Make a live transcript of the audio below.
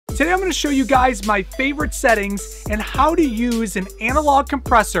Today I'm going to show you guys my favorite settings and how to use an analog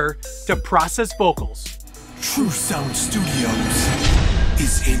compressor to process vocals. True Sound Studios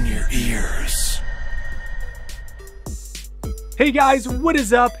is in your ears. Hey guys, what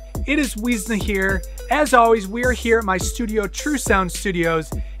is up? It is Weezna here. As always, we are here at my studio, True Sound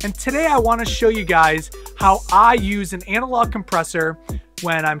Studios, and today I want to show you guys how I use an analog compressor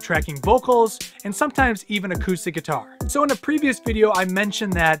when I'm tracking vocals and sometimes even acoustic guitar. So in a previous video, I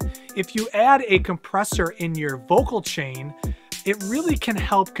mentioned that if you add a compressor in your vocal chain, it really can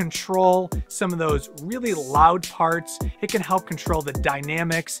help control some of those really loud parts. It can help control the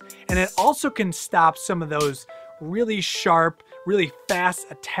dynamics, and it also can stop some of those really sharp, really fast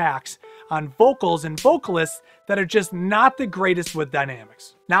attacks on vocals and vocalists that are just not the greatest with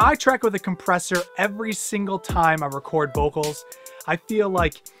dynamics. Now, I track with a compressor every single time I record vocals. I feel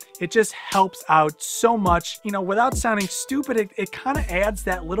like it just helps out so much, you know, without sounding stupid. It kind of adds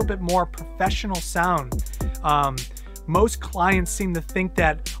that little bit more professional sound. Most clients seem to think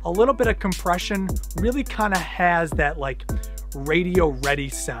that a little bit of compression really kind of has that like radio ready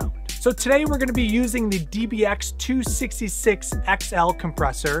sound. So today we're going to be using the DBX 266XL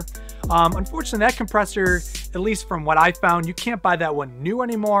compressor. Unfortunately, that compressor, at least from what I found, you can't buy that one new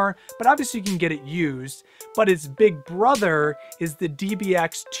anymore, but obviously you can get it used. But its big brother is the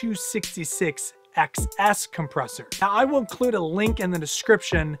DBX 266XS compressor. Now, I will include a link in the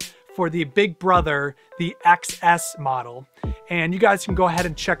description for the big brother, the XS model, and you guys can go ahead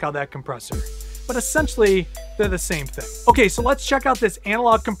and check out that compressor. But essentially, they're the same thing. Okay, so let's check out this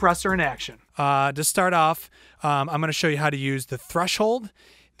analog compressor in action. To start off, I'm going to show you how to use the threshold,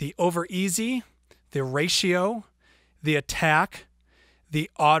 the OverEasy, the ratio, the attack, the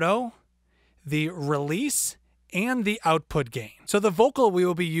auto, the release, and the output gain. So the vocal we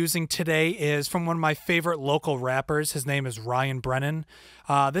will be using today is from one of my favorite local rappers. His name is Ryan Brennan.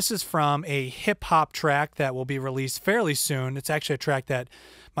 This is from a hip hop track that will be released fairly soon. It's actually a track that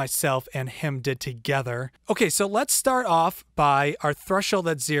myself and him did together. Okay, so let's start off by our threshold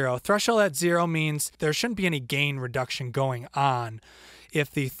at 0. Threshold at 0 means there shouldn't be any gain reduction going on if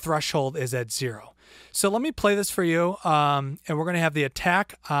the threshold is at 0. So let me play this for you, and we're going to have the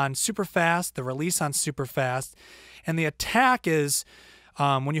attack on super fast, the release on super fast, and the attack is,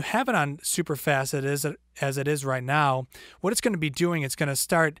 when you have it on super fast, as it is right now, what it's going to be doing, it's going to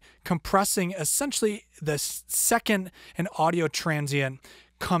start compressing essentially the second an audio transient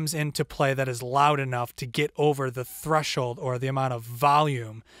comes into play that is loud enough to get over the threshold or the amount of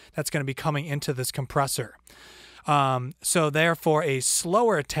volume that's going to be coming into this compressor. So therefore, a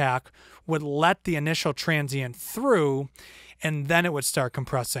slower attack would let the initial transient through, and then it would start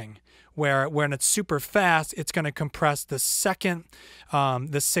compressing. Where when it's super fast, it's going to compress the second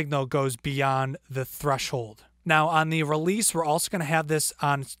the signal goes beyond the threshold. Now on the release, we're also going to have this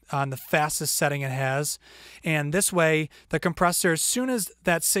on the fastest setting it has. And this way, the compressor, as soon as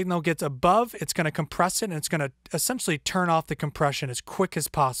that signal gets above, it's going to compress it, and it's going to essentially turn off the compression as quick as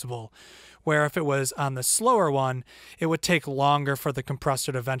possible. Where if it was on the slower one, it would take longer for the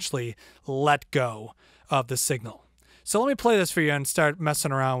compressor to eventually let go of the signal. So let me play this for you and start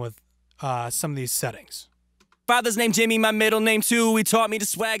messing around with some of these settings. Father's name Jimmy, my middle name too. He taught me to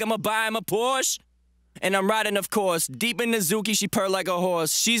swag, I'ma buy him a Porsche. And I'm riding, of course, deep in Nizuki, she purr like a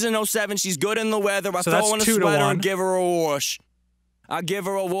horse. She's an 07, she's good in the weather. I throw in a sweater and give her a wash. I give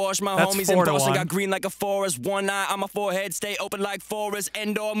her a wash, my homies in Boston got green like a forest. One eye on my forehead, stay open like forest.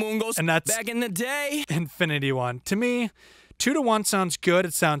 Endor moon goes, and that's back in the day. Infinity 1. To me, 2-to-1 sounds good.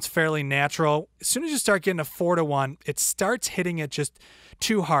 It sounds fairly natural. As soon as you start getting a 4-to-1, it starts hitting it just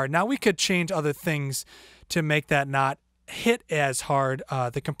too hard. Now we could change other things to make that not hit as hard,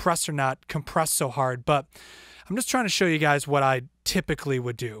 the compressor not compress so hard, but I'm just trying to show you guys what I typically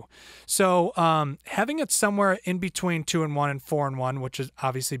would do. So having it somewhere in between 2-and-1 and 4-and-1, which is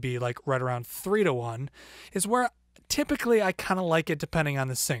obviously be like right around 3-to-1, is where typically I kind of like it depending on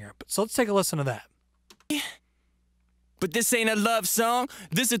the singer. So let's take a listen to that. But this ain't a love song.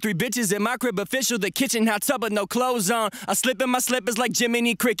 This is 3 bitches in my crib official. The kitchen hot tub with no clothes on. I slip in my slippers like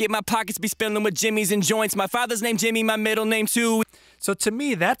Jiminy Cricket. My pockets be spilling with Jimmys and joints. My father's name Jimmy, my middle name too. So to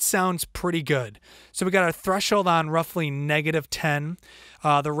me, that sounds pretty good. So we got our threshold on roughly -10.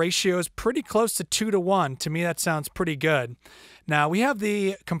 The ratio is pretty close to 2-to-1. To me, that sounds pretty good. Now we have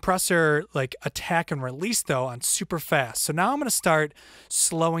the compressor like attack and release though on super fast. So now I'm going to start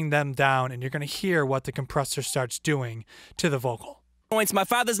slowing them down, and you're going to hear what the compressor starts doing to the vocal. My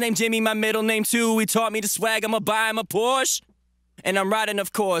father's name Jimmy, my middle name too. He taught me to swag, I'ma buy him a Porsche. And I'm riding,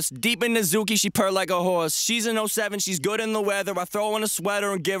 of course, deep in Nizuki, she purr like a horse. She's an 07, she's good in the weather. I throw in a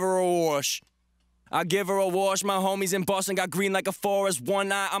sweater and give her a wash. I give her a wash. My homies in Boston got green like a forest.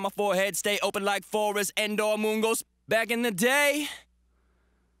 One eye on my forehead, stay open like forest. End-all moon goes back in the day.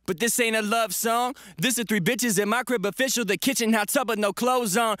 But this ain't a love song. This is three bitches in my crib official. The kitchen hot tub with no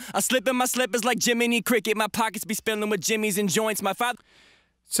clothes on. I slip in my slippers like Jiminy Cricket. My pockets be spilling with jimmies and joints. My father...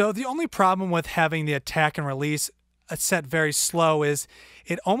 So the only problem with having the attack and release set very slow is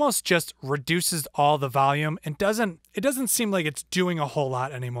it almost just reduces all the volume and it doesn't seem like it's doing a whole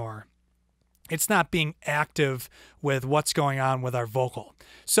lot anymore. It's not being active with what's going on with our vocal.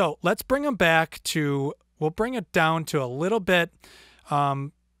 So let's bring them back to, we'll bring it down to a little bit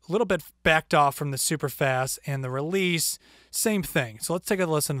backed off from the super fast, and the release, same thing. So let's take a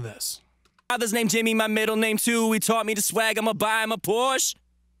listen to this. Father's name Jimmy, my middle name too. He taught me to swag, I'ma buy him a Porsche.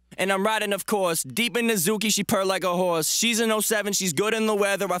 And I'm riding, of course, deep in Nizuki, she purr like a horse. She's an 07, she's good in the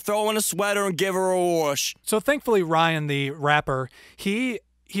weather. I throw on a sweater and give her a wash. So thankfully, Ryan, the rapper, he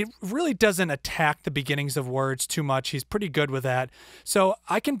really doesn't attack the beginnings of words too much. He's pretty good with that. So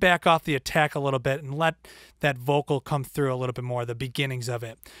I can back off the attack a little bit and let that vocal come through a little bit more, the beginnings of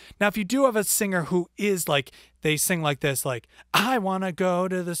it. Now, if you do have a singer who is like, they sing like this, like, I want to go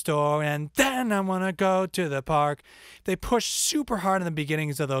to the store and then I want to go to the park. They push super hard in the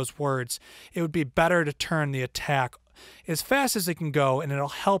beginnings of those words. It would be better to turn the attack as fast as it can go, and it'll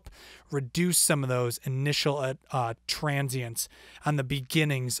help reduce some of those initial transients on the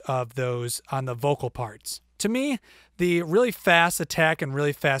beginnings of those, on the vocal parts. To me, the really fast attack and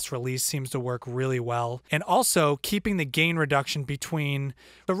really fast release seems to work really well. And also keeping the gain reduction between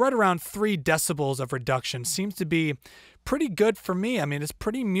right around 3 decibels of reduction seems to be pretty good for me. I mean, it's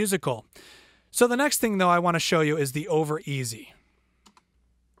pretty musical. So the next thing though I want to show you is the OverEasy.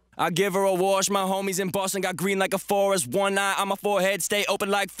 I give her a wash. My homies in Boston got green like a forest. One eye on my forehead, stay open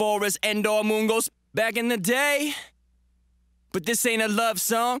like forest. End-all moon goes back in the day. But this ain't a love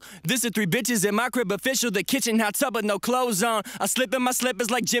song. This is three bitches in my crib official. The kitchen hot tub with no clothes on. I slip in my slippers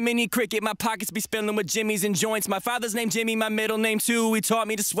like Jiminy Cricket. My pockets be spilling with jimmies and joints. My father's name Jimmy, my middle name too. He taught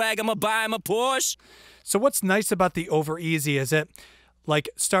me to swag, I'ma buy him a Porsche. So what's nice about the OverEasy is it like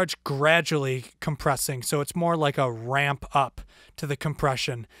starts gradually compressing. So it's more like a ramp up to the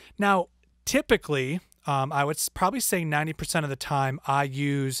compression. Now, typically, I would probably say 90% of the time I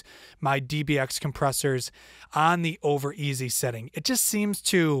use my DBX compressors on the OverEasy setting. It just seems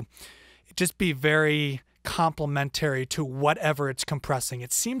to just be very complementary to whatever it's compressing.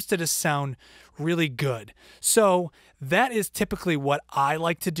 It seems to just sound really good. So that is typically what I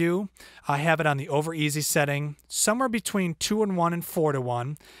like to do. I have it on the OverEasy setting, somewhere between 2:1 and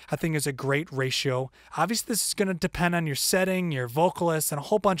 4:1. I think is a great ratio. Obviously, this is going to depend on your setting, your vocalist, and a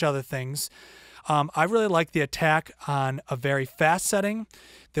whole bunch of other things. I really like the attack on a very fast setting,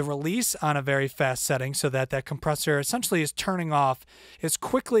 the release on a very fast setting, so that that compressor essentially is turning off as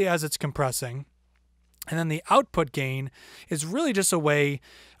quickly as it's compressing. And then the output gain is really just a way,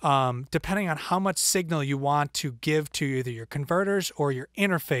 depending on how much signal you want to give to either your converters or your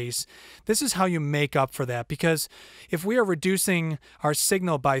interface, this is how you make up for that. Because if we are reducing our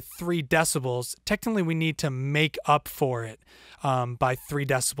signal by 3 decibels, technically we need to make up for it by 3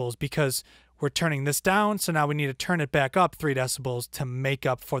 decibels because we're turning this down. So now we need to turn it back up 3 decibels to make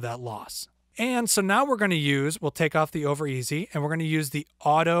up for that loss. And so now we're going to use, we'll take off the OverEasy and we're going to use the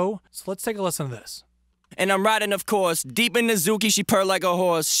auto. So let's take a listen to this. And I'm riding, of course, deep in Nizuki, she purr like a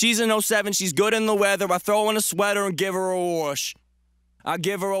horse. She's an 07, she's good in the weather. I throw on a sweater and give her a wash. I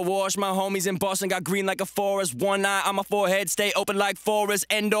give her a wash. My homies in Boston got green like a forest. One eye on my forehead, stay open like forest.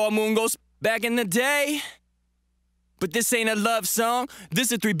 End-all moon goes back in the day. But this ain't a love song.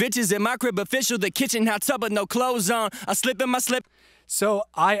 This is three bitches in my crib official. The kitchen hot tub with no clothes on. I slip in my slip. So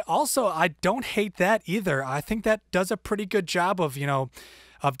I don't hate that either. I think that does a pretty good job of,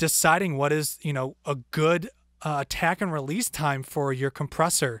 of deciding what is, a good attack and release time for your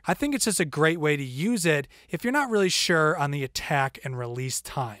compressor. I think it's just a great way to use it if you're not really sure on the attack and release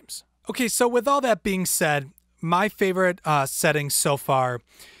times. Okay, so with all that being said, my favorite settings so far,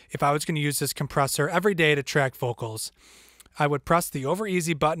 if I was going to use this compressor every day to track vocals, I would press the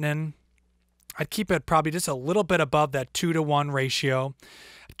OverEasy button in. I'd keep it probably just a little bit above that 2:1 ratio.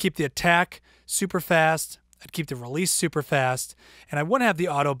 I'd keep the attack super fast. I'd keep the release super fast, and I wouldn't have the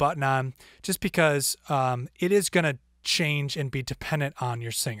auto button on just because it is going to change and be dependent on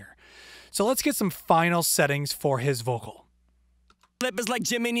your singer. So let's get some final settings for his vocal. Slippers like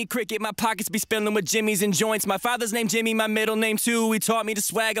Jiminy Cricket, my pockets be spilling with jimmies and joints. My father's name Jimmy, my middle name too. He taught me to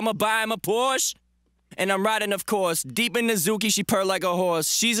swag, I'ma buy him a Porsche. And I'm riding, of course, deep in Nizuki, she purr like a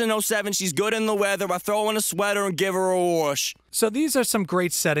horse. She's an 07, she's good in the weather. I throw on a sweater and give her a wash. So these are some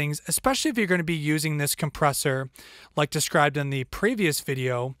great settings, especially if you're going to be using this compressor, like described in the previous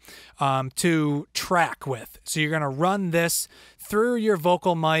video, to track with. So you're going to run this through your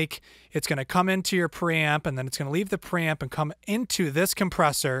vocal mic. It's going to come into your preamp, and then it's going to leave the preamp and come into this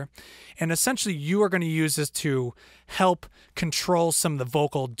compressor. And essentially, you are going to use this to help control some of the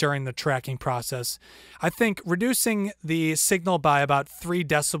vocal during the tracking process. I think reducing the signal by about 3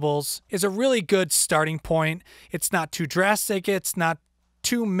 decibels is a really good starting point. It's not too drastic. It's not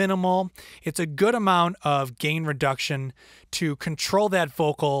too minimal. It's a good amount of gain reduction to control that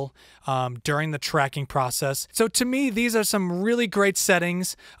vocal during the tracking process. So to me, these are some really great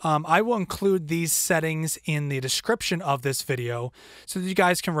settings. I will include these settings in the description of this video so that you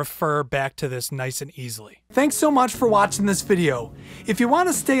guys can refer back to this nice and easily. Thanks so much for watching this video. If you want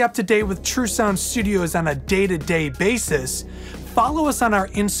to stay up to date with True Sound Studios on a day-to-day basis, follow us on our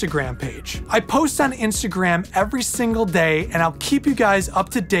Instagram page. I post on Instagram every single day, and I'll keep you guys up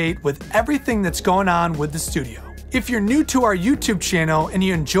to date with everything that's going on with the studio. If you're new to our YouTube channel and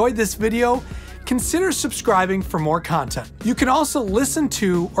you enjoyed this video, consider subscribing for more content. You can also listen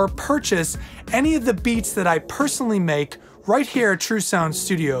to or purchase any of the beats that I personally make right here at True Sound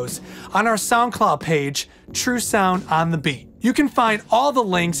Studios on our SoundCloud page, True Sound on the Beat. You can find all the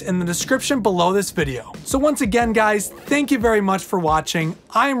links in the description below this video. So once again, guys, thank you very much for watching.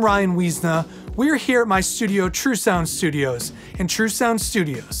 I'm Ryan Weezna. We're here at my studio, True Sound Studios, and True Sound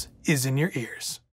Studios is in your ears.